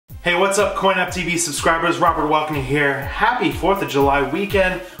Hey, what's up CoinOpTV subscribers? Robert Welkner here. Happy 4th of July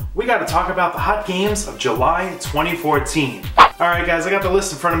weekend. We got to talk about the hot games of July 2014. Alright guys, I got the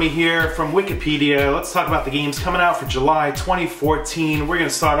list in front of me here from Wikipedia. Let's talk about the games coming out for July 2014. We're going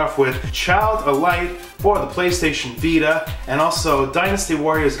to start off with Child of Light for the PlayStation Vita, and also Dynasty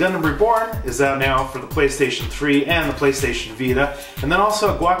Warriors Gundam Reborn is out now for the PlayStation 3 and the PlayStation Vita. And then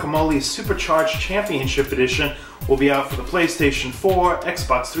also Guacamole's Supercharged Championship Edition will be out for the PlayStation 4,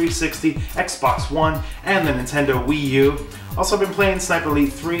 Xbox 360, Xbox One, and the Nintendo Wii U. Also been playing Sniper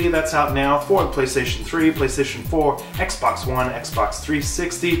Elite 3, that's out now for the PlayStation 3, PlayStation 4, Xbox One, Xbox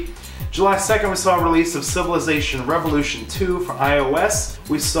 360. July 2nd we saw a release of Civilization Revolution 2 for iOS.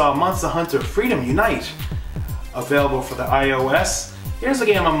 We saw Monster Hunter Freedom Unite available for the iOS. Here's a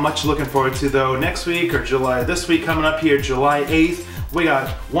game I'm much looking forward to though. Next week, or this week coming up here, July 8th, we got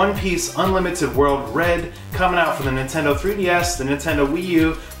One Piece Unlimited World Red coming out for the Nintendo 3DS, the Nintendo Wii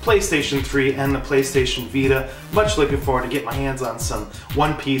U, PlayStation 3, and the PlayStation Vita. Much looking forward to get my hands on some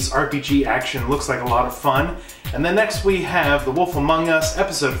One Piece RPG action. Looks like a lot of fun. And then next we have The Wolf Among Us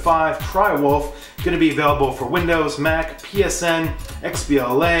Episode 5 Cry Wolf, going to be available for Windows, Mac, PSN,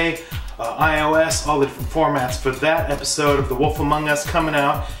 XBLA, iOS, all the different formats for that episode of The Wolf Among Us coming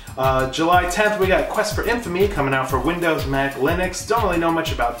out. July 10th we got Quest for Infamy coming out for Windows, Mac, Linux. Don't really know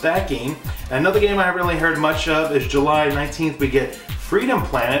much about that game. And another game I haven't really heard much of is July 19th we get Freedom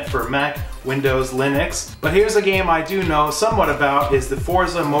Planet for Mac, Windows, Linux. But here's a game I do know somewhat about, is the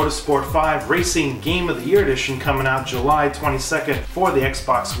Forza Motorsport 5 Racing Game of the Year Edition coming out July 22nd for the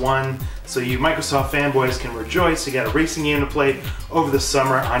Xbox One. So you Microsoft fanboys can rejoice, you got a racing game to play over the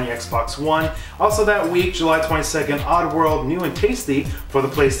summer on your Xbox One. Also that week, July 22nd, Oddworld New and Tasty for the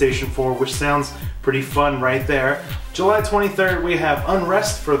PlayStation 4, which sounds pretty fun right there. July 23rd, we have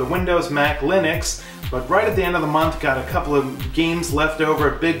Unrest for the Windows, Mac, Linux. But right at the end of the month, got a couple of games left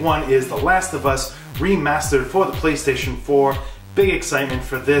over. A big one is The Last of Us Remastered for the PlayStation 4. Big excitement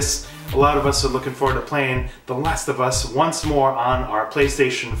for this. A lot of us are looking forward to playing The Last of Us once more on our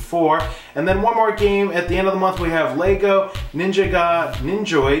PlayStation 4. And then one more game at the end of the month, we have Lego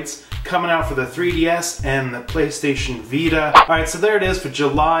Ninjoids coming out for the 3DS and the PlayStation Vita. Alright, so there it is for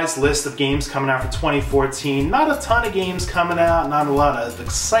July's list of games coming out for 2014. Not a ton of games coming out, not a lot of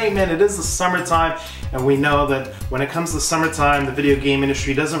excitement. It is the summertime, and we know that when it comes to summertime, the video game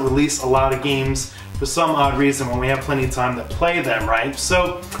industry doesn't release a lot of games for some odd reason when we have plenty of time to play them, right?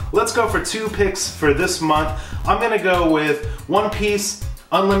 So let's go for two picks for this month. I'm gonna go with One Piece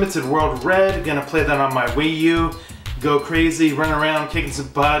Unlimited World Red. Gonna play that on my Wii U. Go crazy, run around, kicking some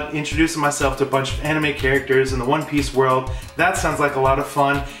butt, introducing myself to a bunch of anime characters in the One Piece world. That sounds like a lot of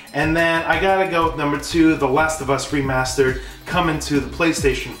fun. And then I gotta go with number 2, The Last of Us Remastered, coming to the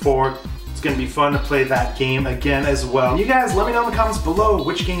PlayStation 4. It's gonna be fun to play that game again as well. You guys, let me know in the comments below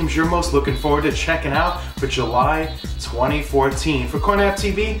which games you're most looking forward to checking out for July 2014. For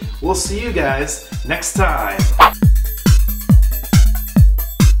CoinOpTV, we'll see you guys next time.